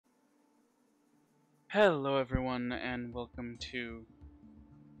Hello everyone and welcome to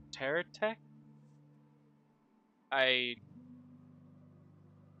Terratech. I,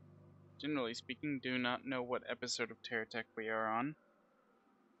 generally speaking, do not know what episode of Terratech we are on.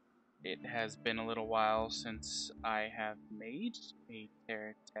 It has been a little while since I have made a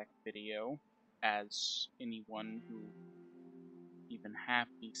Terratech video, as anyone who even half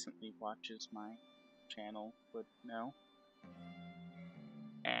decently watches my channel would know.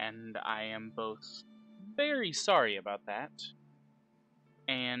 And I am both very sorry about that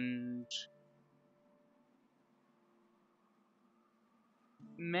and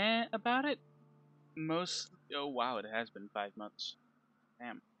meh about it. Oh wow, it has been 5 months.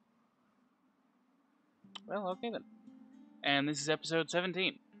 Damn. Well, okay then. And this is episode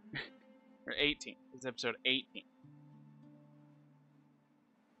 17. Or 18. This is episode 18.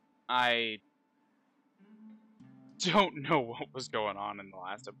 I don't know what was going on in the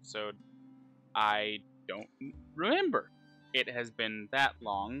last episode. I don't remember. It has been that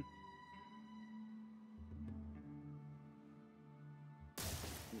long.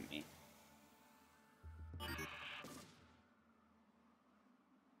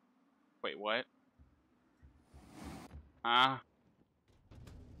 Wait, what?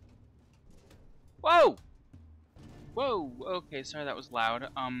 Whoa! Whoa! Okay, sorry that was loud.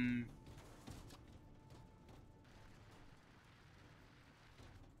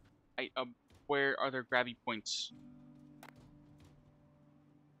 Where are there grabby points?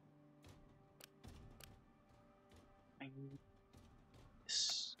 I need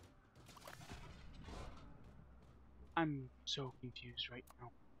this. I'm so confused right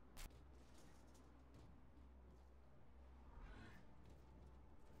now.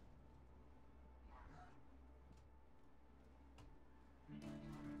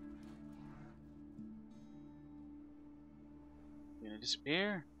 Gonna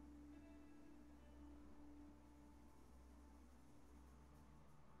disappear?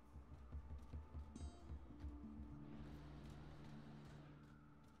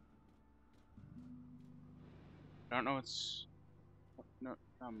 I don't know what's... No,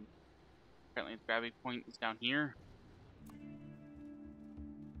 apparently the gravity point is down here.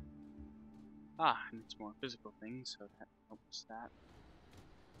 Ah, and it's more physical things, so that helps that.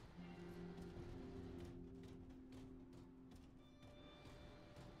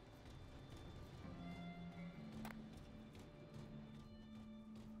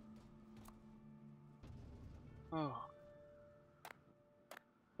 Oh.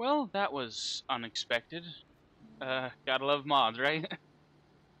 Well, that was unexpected. Gotta love mods, right?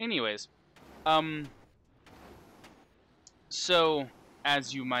 Anyways, so,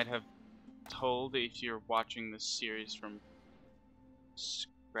 as you might have told if you're watching this series from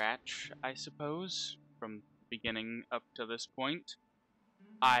scratch, I suppose, from the beginning up to this point,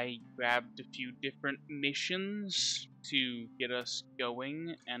 I grabbed a few different missions to get us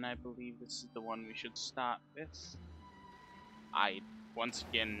going, and I believe this is the one we should start with. I, once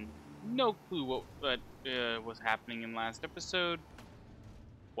again, no clue what was happening in last episode,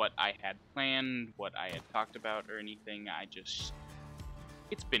 what I had planned, what I had talked about, or anything.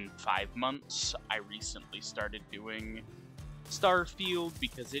 It's been 5 months. I recently started doing Starfield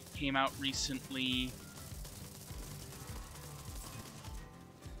because it came out recently.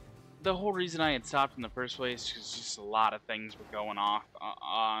 The whole reason I had stopped in the first place is just a lot of things were going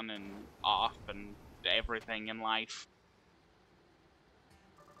on and off and everything in life.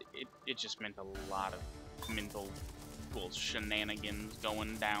 It just meant a lot of mental shenanigans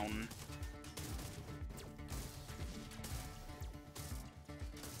going down.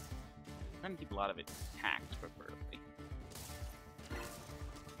 I'm trying to keep a lot of it tacked, preferably.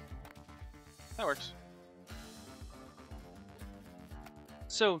 That works.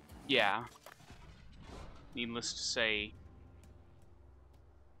 So, yeah. Needless to say,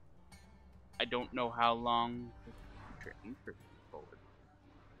 I don't know how long...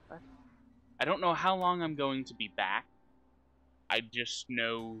 I don't know how long I'm going to be back. I just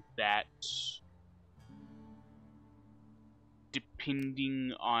know that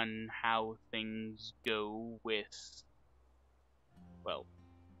depending on how things go with, well,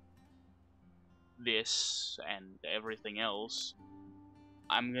 this and everything else,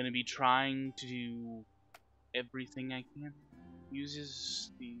 I'm gonna be trying to do everything I can. Uses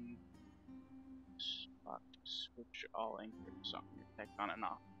the spot to switch all anchors on your tech on and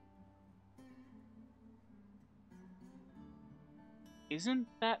off. Isn't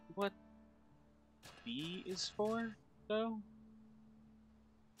that what B is for, though?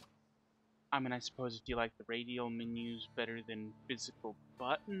 I mean, I suppose if you like the radial menus better than physical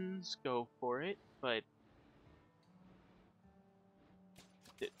buttons, go for it, but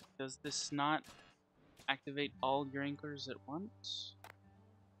does this not activate all your anchors at once?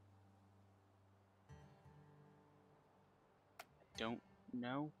 I don't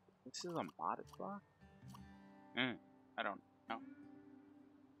know. This is a modded block? I don't know.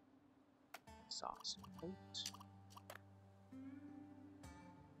 Exhaust plate.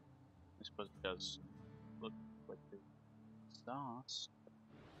 I suppose it does look like the exhaust.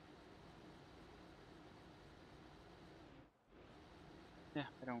 Yeah,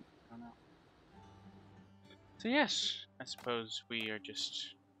 I don't know. So yes, I suppose we are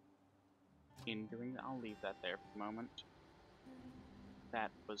just doing. I'll leave that there for the moment.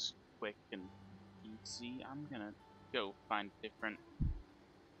 That was quick and easy. I'm gonna go find different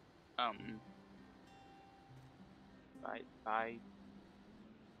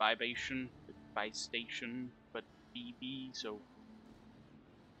by station, but BB, so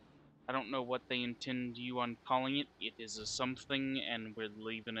I don't know what they intend you on calling it. It is a something, and we're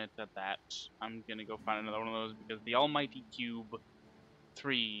leaving it at that. I'm gonna go find another one of those because the Almighty Cube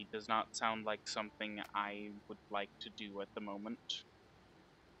 3 does not sound like something I would like to do at the moment.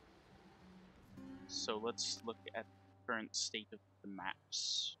 So let's look at the current state of the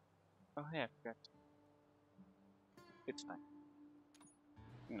maps. Oh hey, I forgot. It's fine.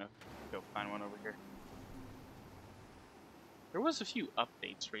 I'm gonna go find one over here. There was a few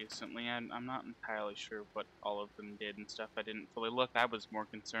updates recently, and I'm not entirely sure what all of them did and stuff. I didn't fully look. I was more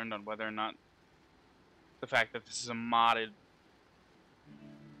concerned on whether or not the fact that this is a modded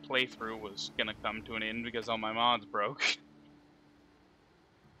playthrough was gonna come to an end because all my mods broke.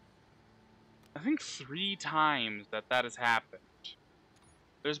 I think 3 times that has happened.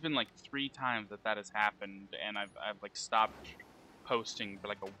 There's been like 3 times that has happened, and I've like stopped posting for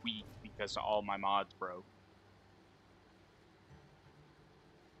like a week because all my mods broke.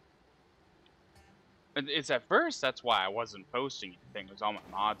 And it's at first that's why I wasn't posting anything. It was all my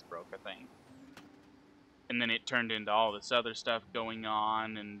mods broke, I think. And then it turned into all this other stuff going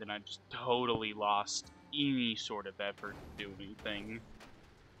on, and then I just totally lost any sort of effort to do anything.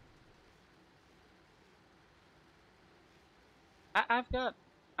 I've got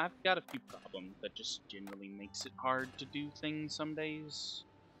a few problems that just generally makes it hard to do things some days.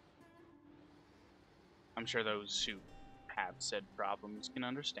 I'm sure those who have said problems can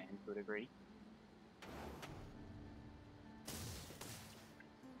understand to a degree.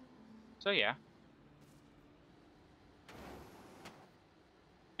 So yeah.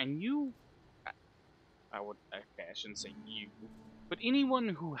 And you, okay, I shouldn't say you, but anyone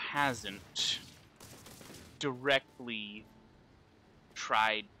who hasn't directly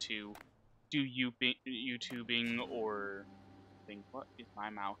tried to do YouTubing or think, what is my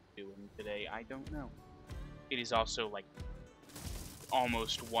mouth doing today? I don't know. It is also like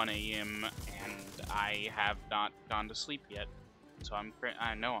almost 1 a.m. and I have not gone to sleep yet. So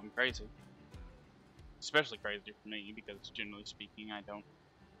I know I'm crazy. Especially crazy for me because generally speaking I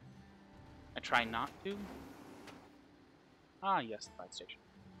try not to. Ah yes, the buy station.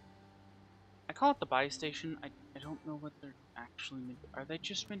 I call it the buy station. I don't know what they're actually meant to, are they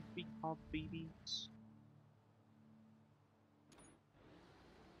just meant to be called BBs?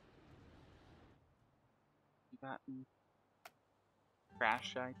 You gotten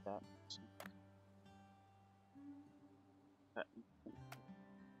crash site that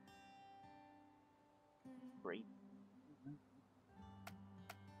great.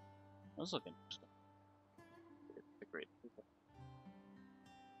 Those look interesting. They're great.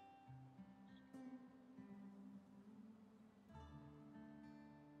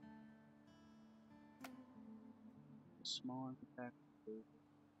 Small impact.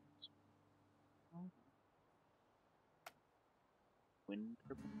 Wind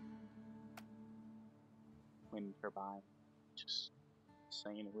turbine. Wind turbine. Just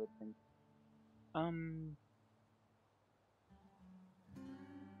saying a weird thing.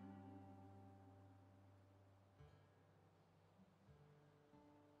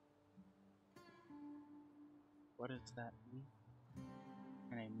 What does that mean?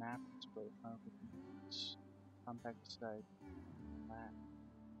 And a map display compact side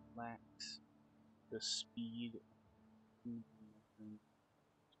lacks the speed.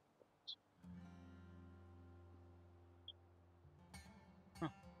 Huh.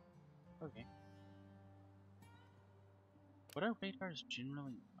 Okay. What are radars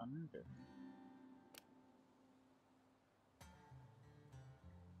generally under?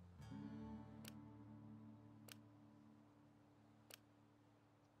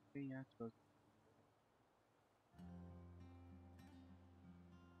 Yeah, I suppose.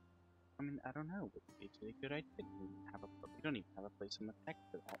 I mean, I don't know, but it's a good idea. We don't even have a place in the tech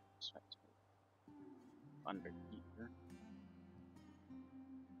for that. So I suppose. Under here.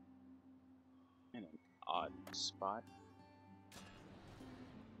 And an odd spot.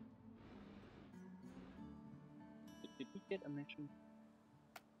 Did we get a mission?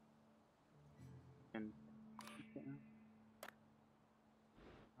 And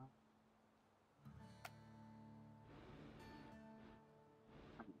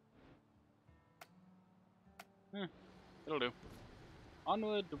it'll do.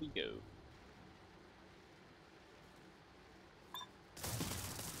 Onward we go.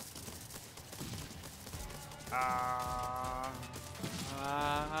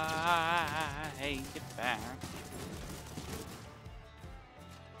 Get back.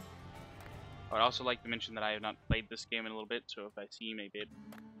 I would also like to mention that I have not played this game in a little bit, so if I seem a bit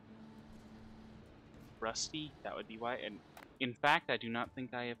rusty, that would be why. And in fact, I do not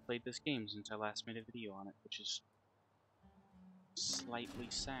think I have played this game since I last made a video on it, which is slightly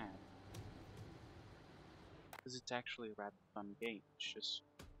sad. Because it's actually a rather fun game. It's just...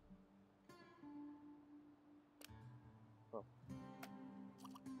 well,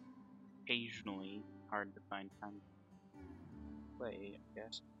 occasionally hard to find time to play, I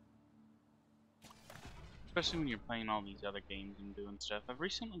guess. Especially when you're playing all these other games and doing stuff. I've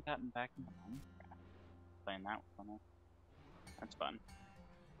recently gotten back into Minecraft. Playing that with fun. That's fun.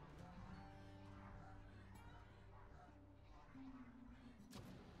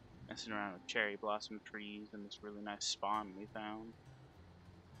 Messing around with cherry blossom trees and this really nice spawn we found.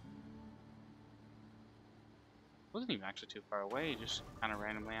 Wasn't even actually too far away, just kind of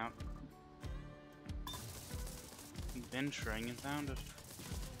randomly out venturing and found it.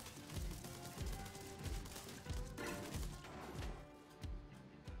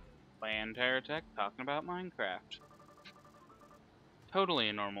 Playing Terratech, talking about Minecraft. Totally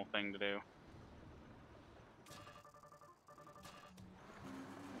a normal thing to do.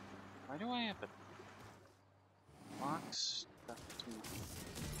 Why do I have the box stuff to me?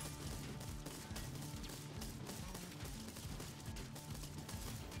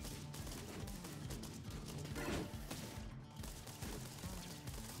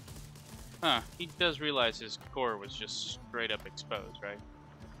 Huh, he does realize his core was just straight up exposed, right?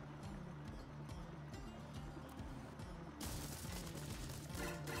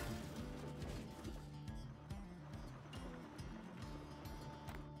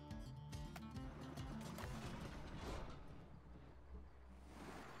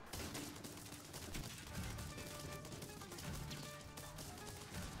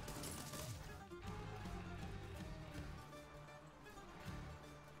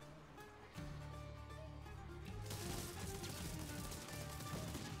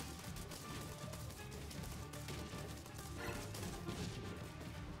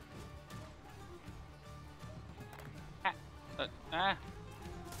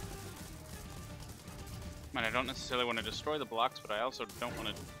 I mean, I don't necessarily want to destroy the blocks, but I also don't want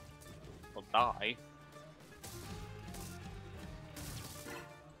to, well, die.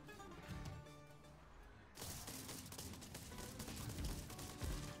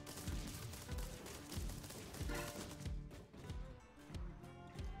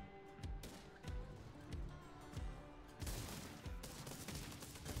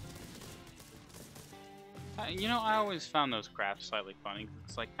 You know, I always found those crafts slightly funny.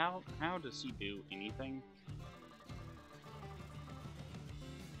 It's like, how does he do anything?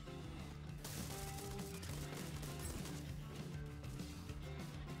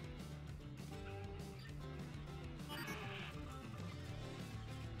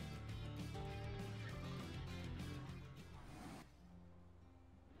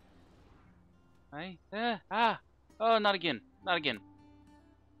 Hey? Oh, not again. Not again.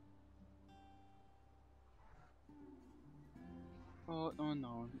 Oh, oh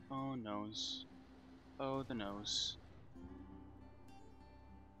no. Oh, nose. Oh, the nose.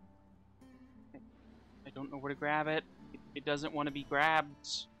 I don't know where to grab it. It doesn't want to be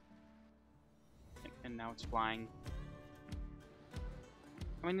grabbed. And now it's flying.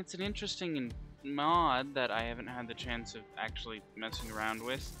 I mean, it's an interesting mod that I haven't had the chance of actually messing around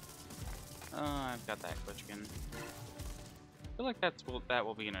with. Oh, I've got that glitch again. I feel like that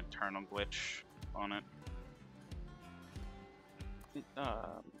will be an eternal glitch on it.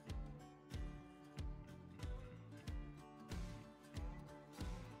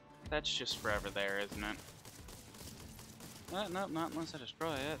 That's just forever there, isn't it? No, not unless I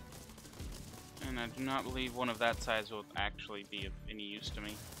destroy it. And I do not believe one of that size will actually be of any use to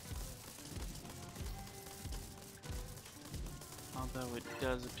me. Although it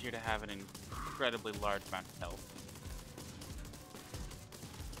does appear to have an incredibly large amount of health.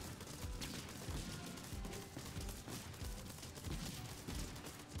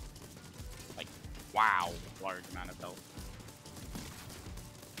 Like, wow, large amount of health.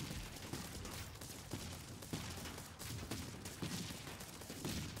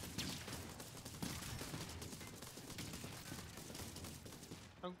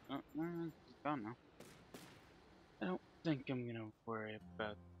 don't know. I don't think I'm gonna worry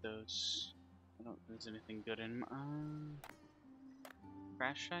about those. I don't think there's anything good in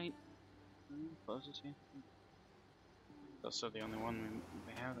Crashite? Closest here. It's also the only one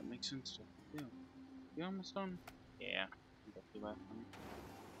we have that makes sense to do. You almost done? Yeah. Got two left on it.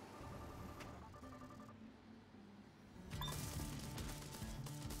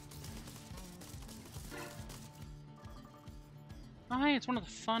 Oh, hey, it's one of the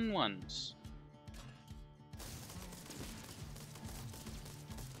fun ones.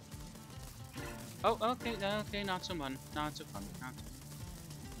 Oh, okay, okay, not so fun. Not so fun. Not so fun.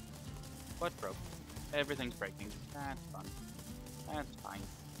 What broke? Everything's breaking. That's fun. That's fine.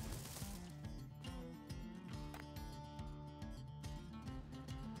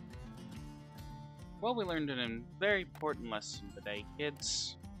 Well, we learned a very important lesson today,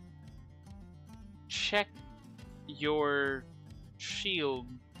 kids. Check your shield,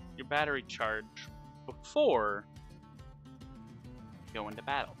 your battery charge, before you go into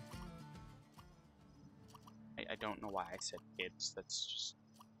battle. I don't know why I said kids. That's just...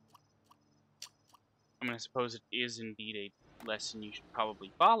 I mean, I suppose it is indeed a lesson you should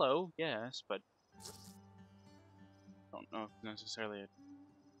probably follow, yes, but I don't know if it's necessarily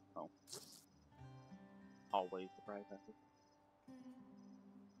always the right method.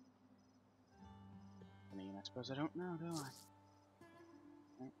 I mean, I suppose I don't know, do I?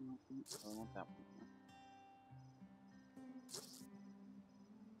 I want that one.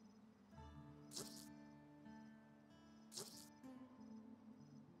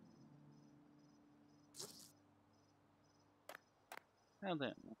 Well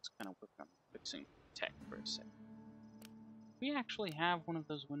then, let's kind of work on fixing tech for a second. We actually have one of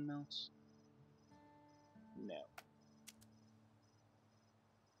those windmills? No.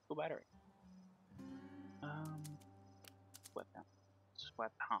 Full battery. Weapon.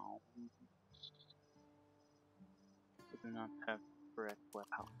 Weapon. We do not have correct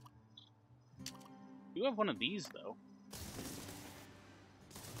weapon. We do have one of these though.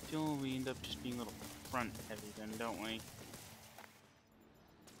 Until we end up just being a little front heavy then, don't we?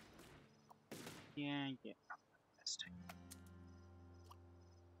 Yeah, best.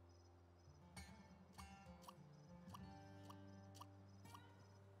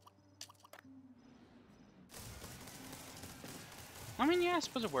 I mean, yeah, I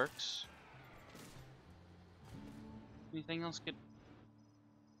suppose it works. Anything else get...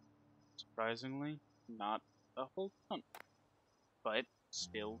 Surprisingly, not a whole ton. But,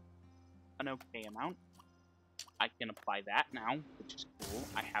 still, an okay amount. I can apply that now, which is cool.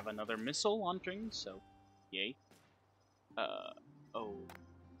 I have another missile launching, so yay. Oh,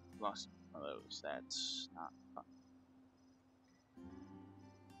 lost one of those. That's not fun.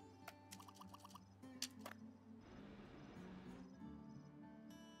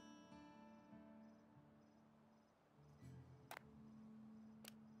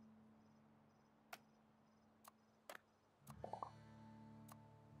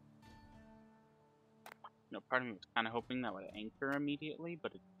 You know, part of me was kind of hoping that would anchor immediately,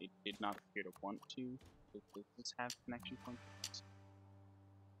 but it did not appear to want to. Does this have connection points?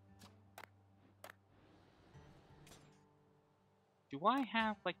 Do I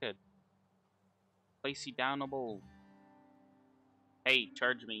have like a placey downable, hey,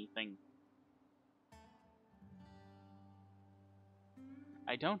 charge me thing?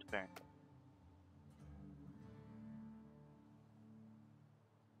 I don't apparently.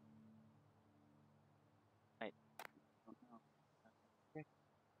 I don't know. Okay.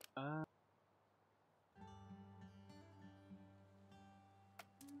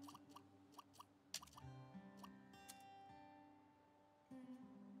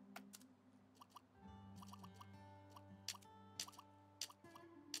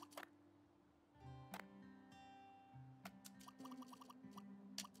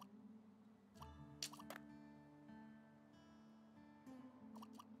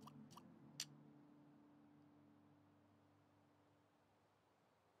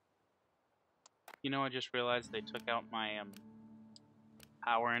 You know, I just realized they took out my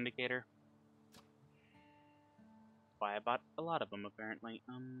power indicator. That's why I bought a lot of them apparently.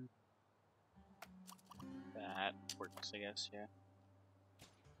 That works, I guess, yeah.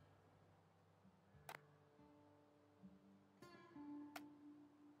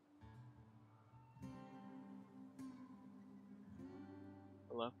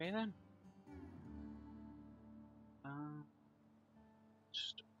 Well, okay then.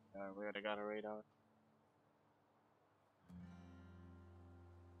 Just we already got a radar.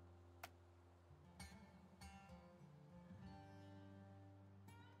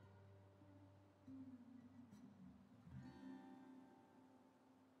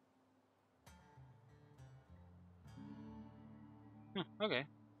 Huh, okay.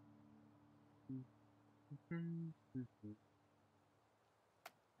 You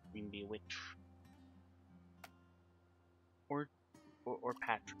can be a witch. Or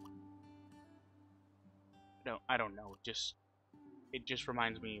Patrick. I don't know. It just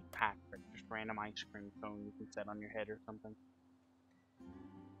reminds me of Patrick. Just random ice cream cone you can set on your head or something.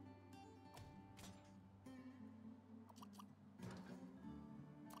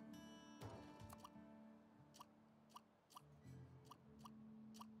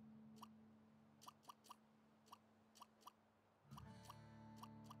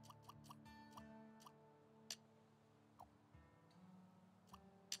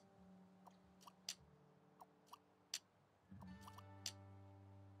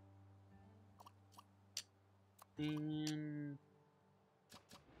 And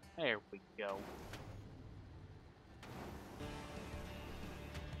there we go.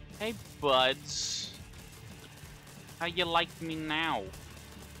 Hey, buds. How you like me now?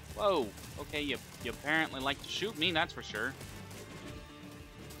 Whoa. Okay, you apparently like to shoot me, that's for sure.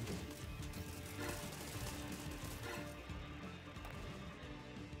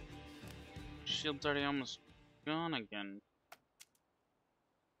 Shield's already almost gone again.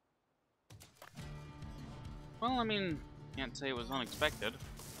 Well, I mean, can't say it was unexpected.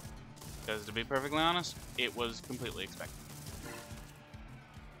 Because to be perfectly honest, it was completely expected.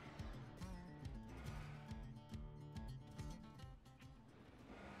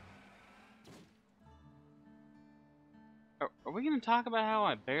 Are we going to talk about how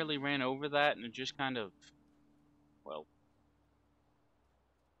I barely ran over that and it just kind of, well,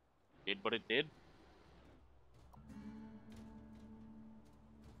 did what it did?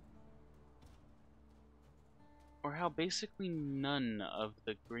 Or how basically none of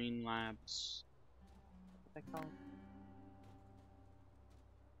the green labs, what they call it?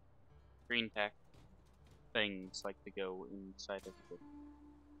 Green tech things like to go inside of it.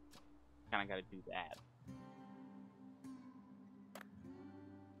 Kinda gotta do that.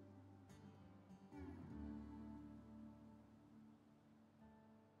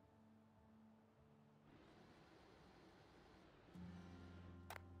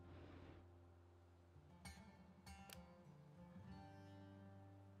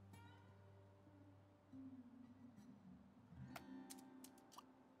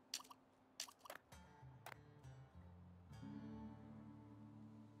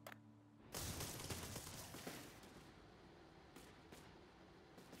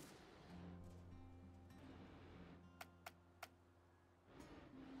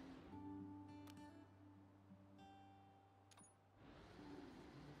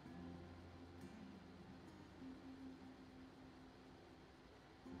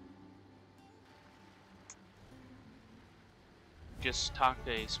 Just talked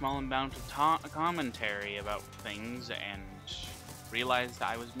a small amount of commentary about things and realized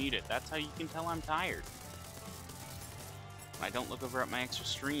I was muted. That's how you can tell I'm tired. I don't look over at my extra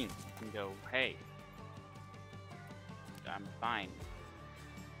stream and go, hey, I'm fine.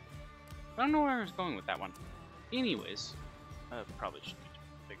 I don't know where I was going with that one. Anyways, probably should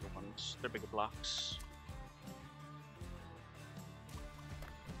be bigger ones. They're bigger blocks.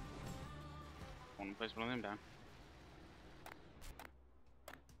 I want to place one of them down.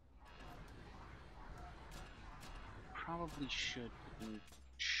 Probably should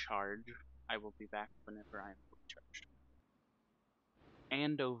charge. I will be back whenever I am fully charged.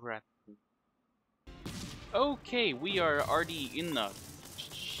 And over at the... Okay, we are already in the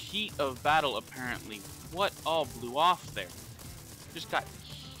heat of battle, apparently. What all blew off there? Just got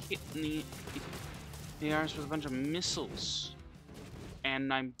hit in the arms with a bunch of missiles.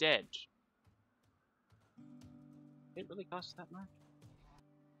 And I'm dead. Did it really cost that much?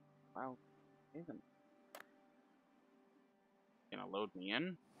 Wow, even. Gonna load me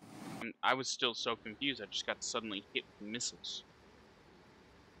in? I was still so confused, I just got suddenly hit with missiles.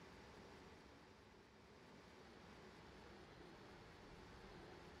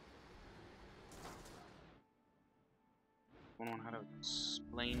 I don't know how to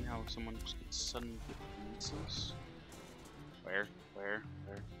explain how someone just gets suddenly hit with missiles. Where?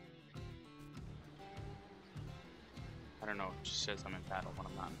 I don't know, it just says I'm in battle when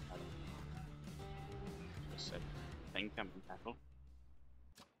I'm not in battle. It just said, I think I'm in battle.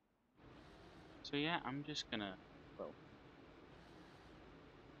 So yeah, I'm just gonna, well,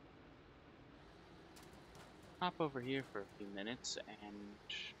 hop over here for a few minutes and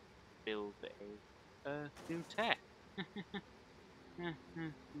build a new tech.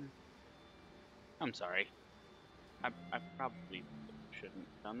 I'm sorry. I probably shouldn't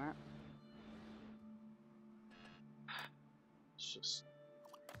have done that. It's just...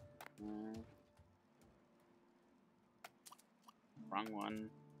 wrong one.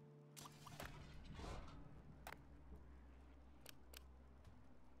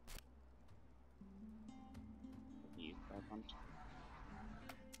 You, I want.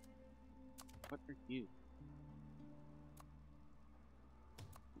 What are you?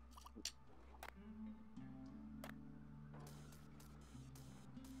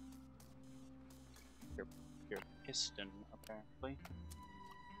 Your piston, apparently.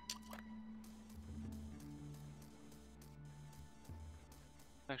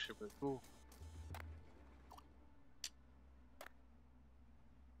 Actually pretty cool.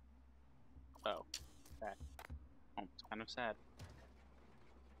 Oh, that. Oh, it's kind of sad.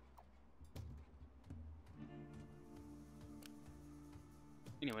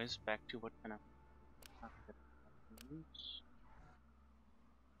 Anyways, back to what kind of cockpit I use.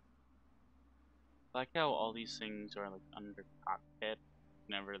 I like how all these things are like under cockpit,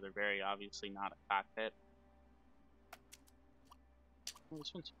 whenever they're very obviously not a cockpit. Well,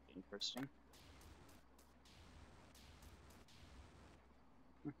 this one's interesting.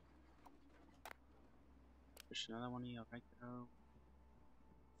 There's another one of you right there.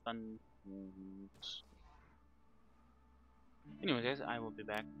 Fun. Anyway, guys, I will be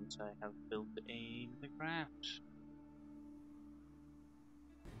back once I have built another craft.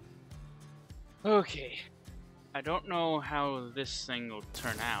 Okay. I don't know how this thing will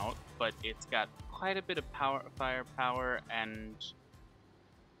turn out, but it's got quite a bit of firepower and,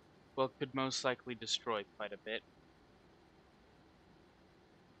 well, could most likely destroy quite a bit.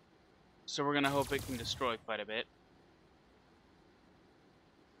 So we're gonna hope it can destroy quite a bit.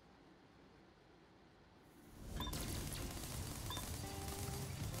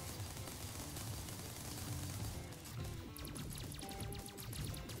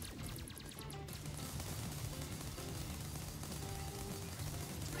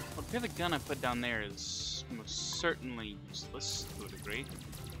 The other gun I put down there is most certainly useless to a degree.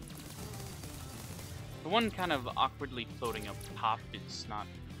 The one kind of awkwardly floating up top is not,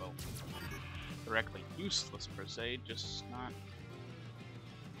 well, directly useless per se, just not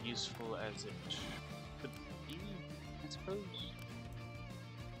useful as it could be, I suppose.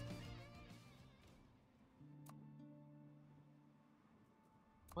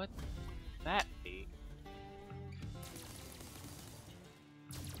 What would that be?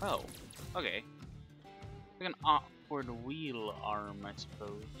 Oh, okay. Like an awkward wheel arm, I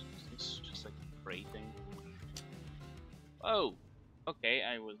suppose. Is this just like grating? Oh, okay,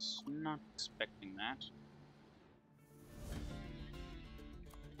 I was not expecting that.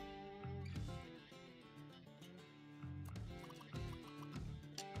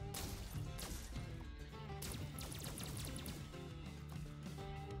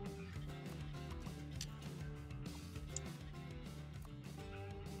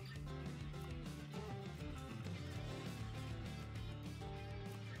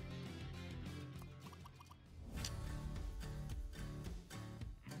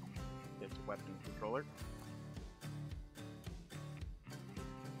 It's a weapon controller.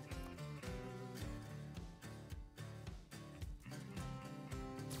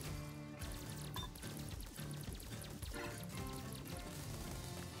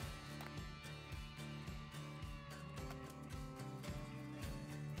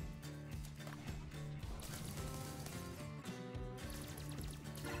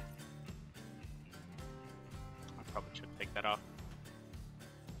 I probably should take that off.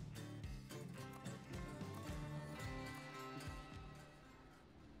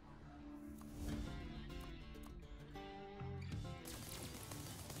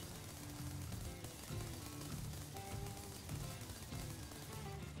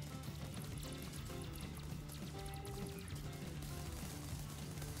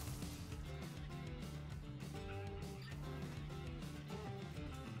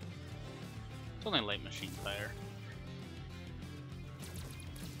 It's only light machine fire.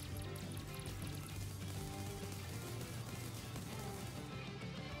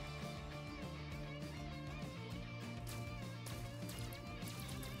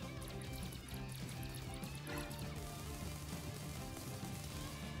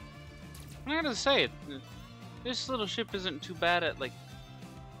 I gotta say, this little ship isn't too bad at, like,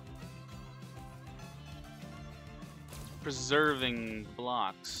 preserving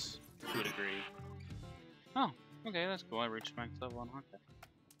blocks to a degree. Oh, okay, that's cool. I reached max level on Honka.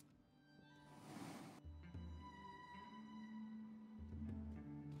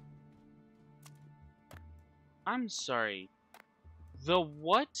 I'm sorry. The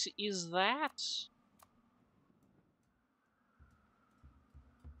what is that?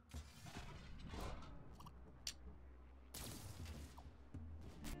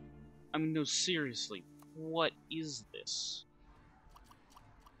 I mean, no, seriously, what is this?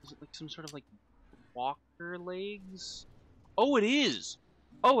 like some sort of like walker legs? Oh, it is!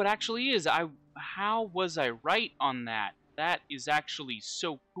 Oh, it actually is! How was I right on that? That is actually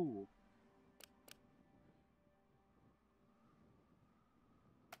so cool.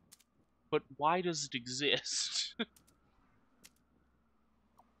 But why does it exist?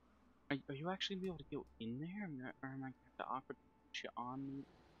 Are you actually gonna be able to go in there? Or am I gonna have to offer to put you on me?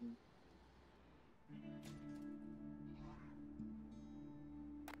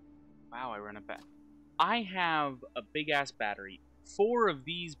 Wow, I run it back. I have a big-ass battery. 4 of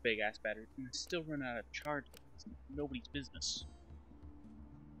these big-ass batteries, and I still run out of charge. It's nobody's business.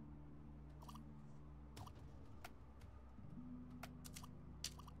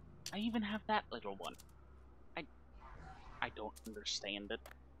 I even have that little one. I don't understand it.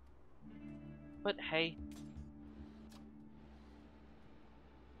 But hey.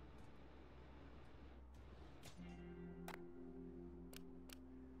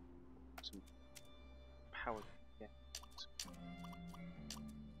 Some power. Yeah.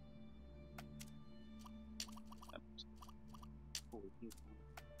 Holy heat.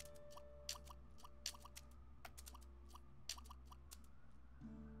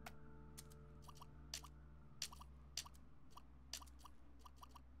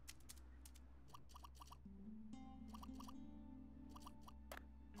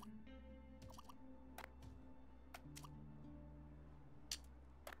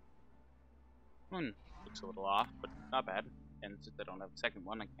 Looks a little off, but not bad. And since I don't have a second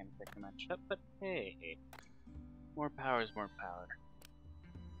one, I can't exactly match it up, but hey. More power is more power.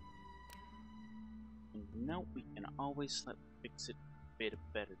 And you know, we can always fix it a bit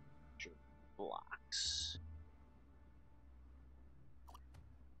better blocks.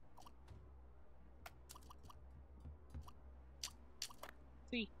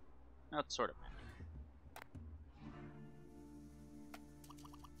 See? That's sort of magic.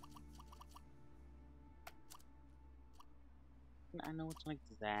 I know it's not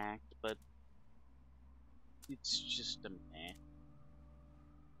exact, but it's just a meh.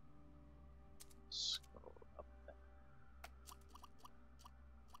 Scroll up that.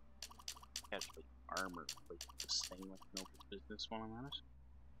 Casually armor plate this thing like nobody's business while I'm at it.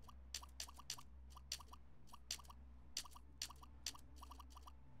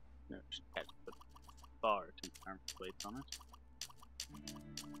 No, just had to put far too many armor plates on it.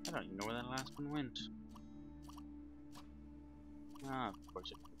 I don't even know where that last one went. Ah, of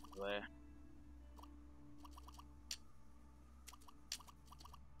course it's there.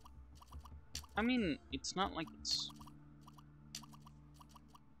 I mean, it's not like it's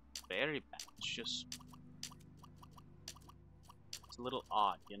very bad, it's just it's a little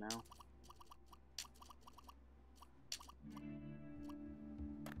odd, you know?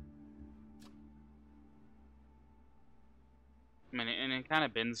 I mean, and it kind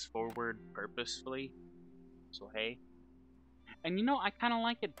of bends forward purposefully, so hey. And you know, I kind of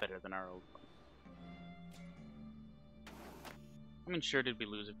like it better than our old one. I mean, sure, did we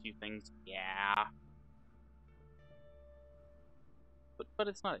lose a few things? Yeah. But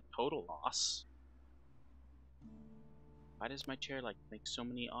it's not a total loss. Why does my chair, like, make so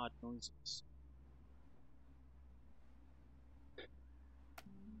many odd noises?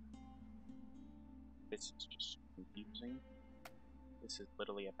 This is just confusing. This is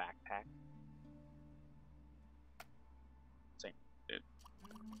literally a backpack. Same.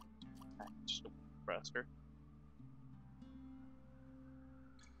 Just a thruster.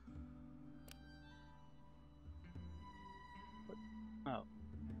 Oh.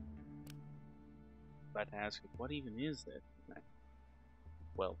 About to ask, what even is this?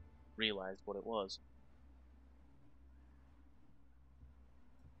 Well, realized what it was.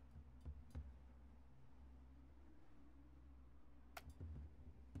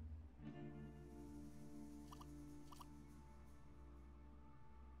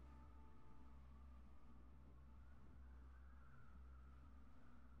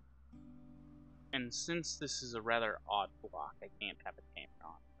 And since this is a rather odd block, I can't have a camera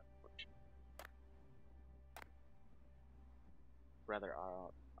on it, unfortunately. Rather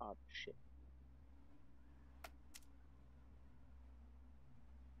odd shit.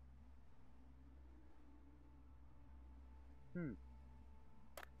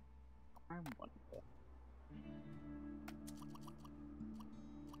 I wonder.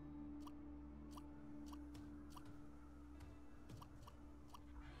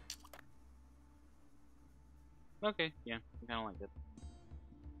 Okay, yeah, I kinda like it.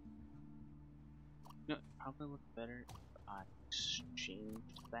 No, it'd probably look better if I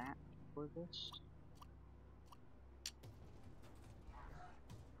exchanged that for this.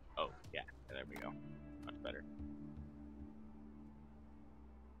 Oh, yeah, there we go. Much better.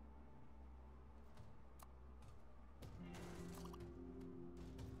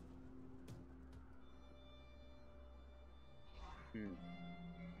 Hmm.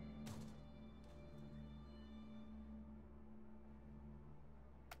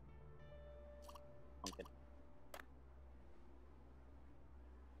 Okay.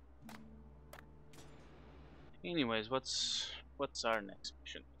 Anyways, what's our next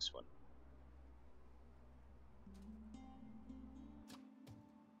mission? This one.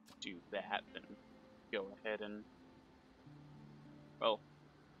 Do that, then go ahead and, well,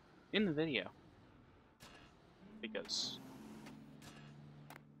 in the video, because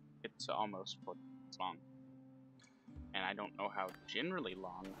it's almost 40 minutes long, and I don't know how generally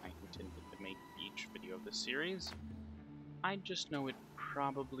long I intended to make each video of this series. I just know it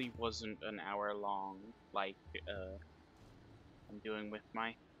probably wasn't an hour long, like I'm doing with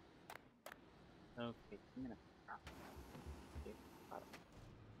my. Okay, I'm gonna. Okay, got it.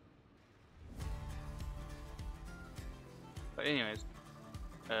 But anyways,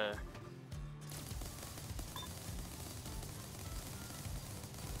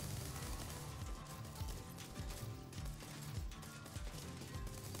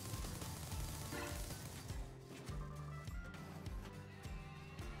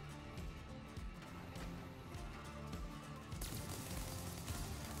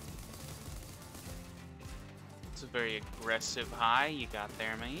 it's a very aggressive high you got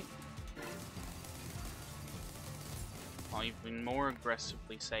there, mate. I'll even more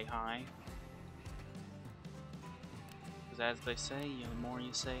aggressively say hi. Because as they say, the more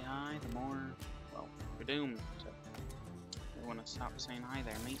you say hi, the more, well, you're doomed. So you want to stop saying hi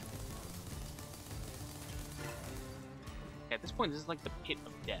there, mate. Okay, at this point, this is like the pit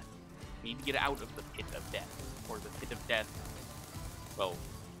of death. You need to get out of the pit of death. Or the pit of death. Well,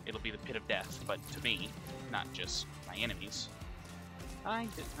 it'll be the pit of death, but to me, not just my enemies. I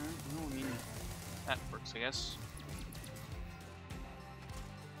mean, that works, I guess.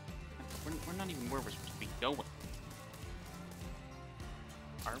 We're not even where we're supposed to be going.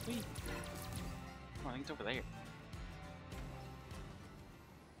 Are we? Oh, I think it's over there.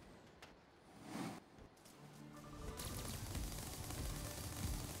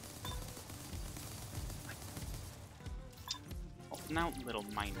 Oh, now, little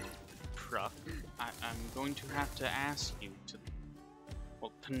minor truck, I'm going to have to ask you to,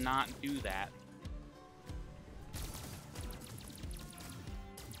 well, to not do that.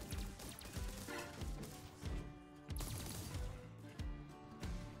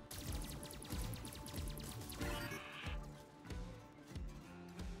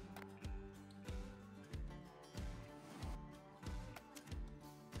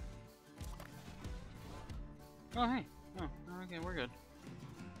 Oh, hey. Oh, okay, we're good.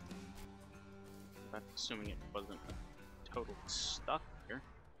 That's assuming it wasn't totally stuck here.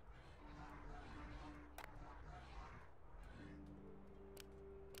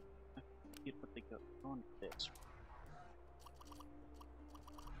 I forget what they go on this.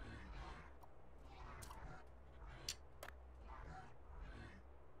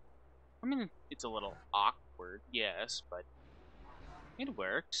 I mean, it's a little awkward, yes, but it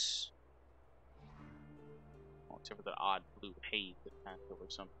works. Well, except for the odd blue haze that passed over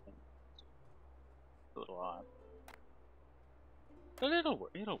something. It's a little odd. But it'll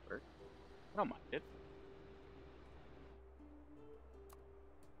work. It'll work. I don't mind it.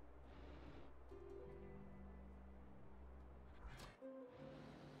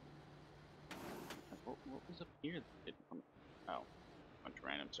 What was up here that didn't come? Oh, a bunch of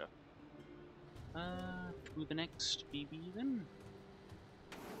random stuff. To the next BB then.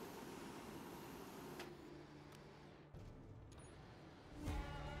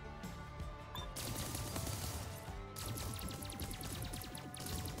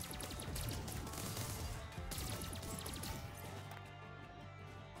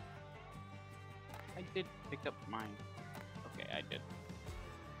 I did pick up mine. Okay, I did.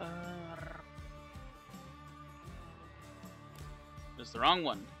 It was the wrong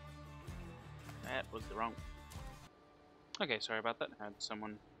one. That was the wrong one. Okay, sorry about that. I had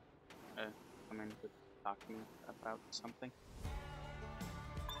someone come in to talk to me about something.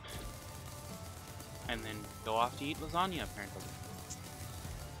 And then go off to eat lasagna, apparently.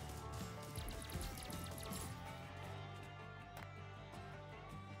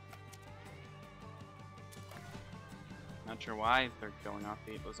 Not sure why they're going off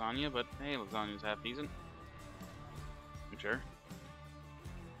to eat lasagna, but hey, lasagna's half decent. I'm sure.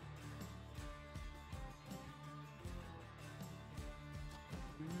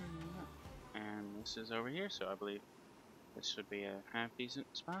 And this is over here, so I believe this should be a half decent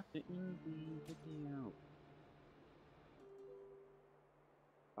spot to end the video.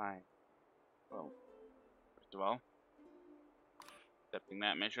 Bye. Well, first of all, accepting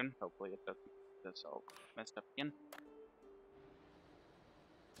that mission. Hopefully it doesn't get us all messed up again.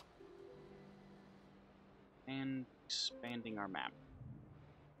 And expanding our map.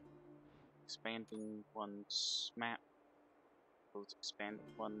 Expanding one's map. Expanding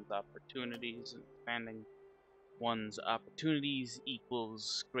one's opportunities. And expanding one's opportunities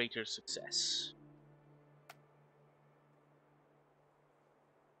equals greater success.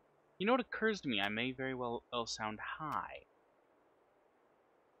 You know what occurs to me? I may very well sound high.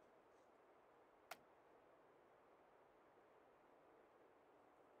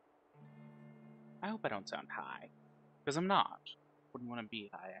 I hope I don't sound high. Because I'm not. Wouldn't want to be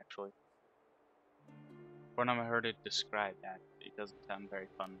high, actually. When I've heard it described, that it doesn't sound very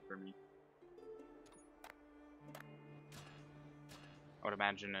fun for me. I would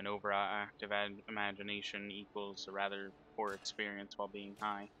imagine an overactive imagination equals a rather poor experience while being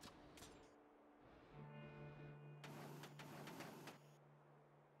high.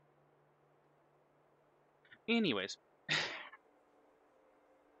 Anyways.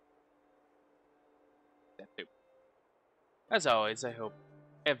 As always, I hope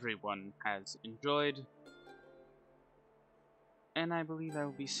everyone has enjoyed. And I believe I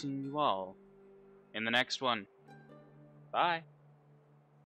will be seeing you all in the next one. Bye!